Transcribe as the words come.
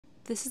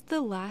This is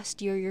the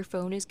last year your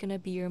phone is going to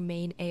be your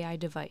main AI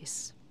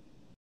device.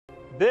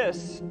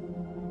 This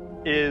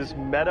is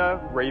Meta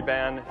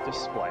Ray-Ban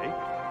Display.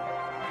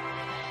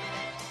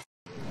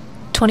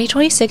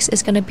 2026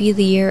 is going to be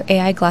the year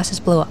AI glasses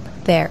blow up.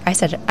 There, I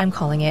said it, I'm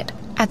calling it.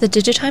 At the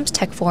Digitimes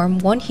Tech Forum,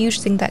 one huge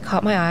thing that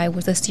caught my eye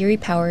was the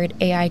Siri-powered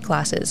AI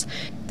glasses.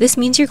 This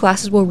means your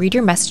glasses will read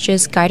your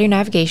messages, guide your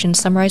navigation,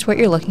 summarize what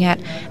you're looking at,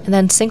 and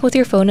then sync with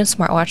your phone and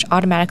smartwatch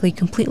automatically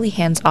completely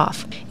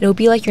hands-off. It'll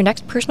be like your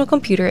next personal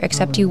computer,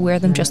 except you wear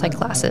them just like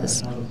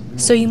glasses.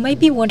 So you might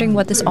be wondering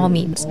what this all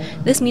means.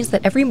 This means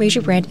that every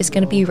major brand is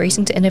going to be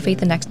racing to innovate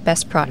the next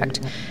best product.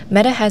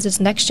 Meta has its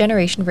next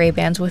generation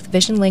Ray-Bans with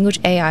Vision Language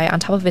AI on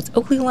top of its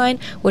Oakley line,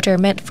 which are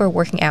meant for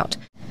working out.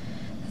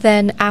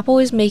 Then, Apple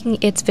is making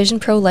its Vision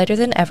Pro lighter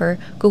than ever,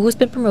 Google's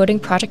been promoting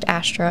Project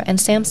Astra, and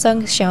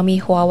Samsung,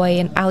 Xiaomi, Huawei,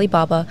 and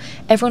Alibaba,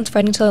 everyone's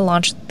fighting to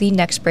launch the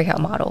next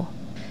breakout model.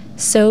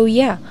 So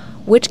yeah,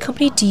 which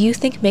company do you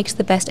think makes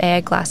the best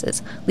AI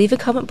glasses? Leave a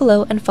comment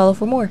below and follow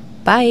for more.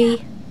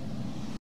 Bye!